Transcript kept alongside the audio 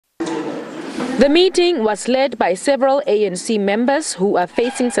The meeting was led by several ANC members who are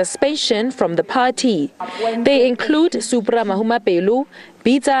facing suspension from the party. They include Supra Mahumapelo,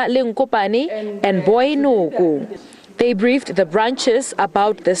 Bitsang Lenkopane and Boy Nogu. They briefed the branches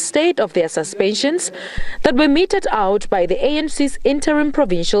about the state of their suspensions that were meted out by the ANC's interim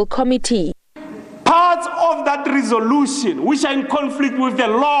provincial committee. Parts of that resolution which are in conflict with the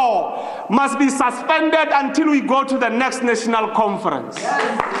law must be suspended until we go to the next national conference.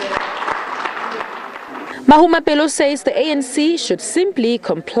 Mahumapelo says the ANC should simply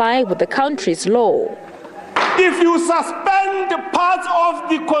comply with the country's law. If you suspend parts of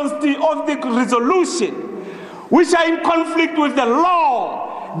the resolution which are in conflict with the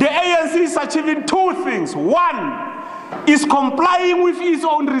law, the ANC is achieving two things. One is complying with its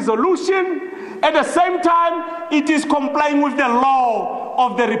own resolution. At the same time, it is complying with the law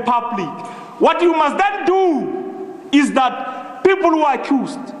of the Republic. What you must then do is that people who are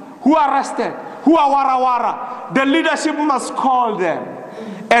accused, who are arrested, who are warawara, the leadership must call them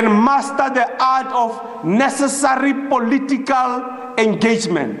and master the art of necessary political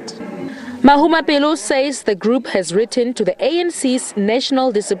engagement. Mahumapelo says the group has written to the ANC's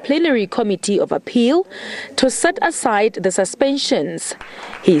National Disciplinary Committee of Appeal to set aside the suspensions.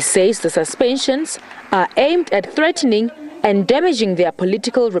 He says the suspensions are aimed at threatening and damaging their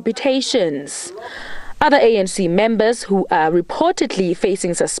political reputations. Other ANC members who are reportedly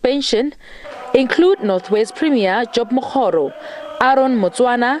facing suspension include Northwest Premier Job Mokhoro, Aaron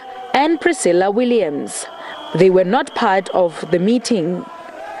Motswana and Priscilla Williams. They were not part of the meeting.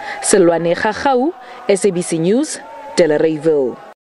 Silwane Khachau, SABC News, Delareyville.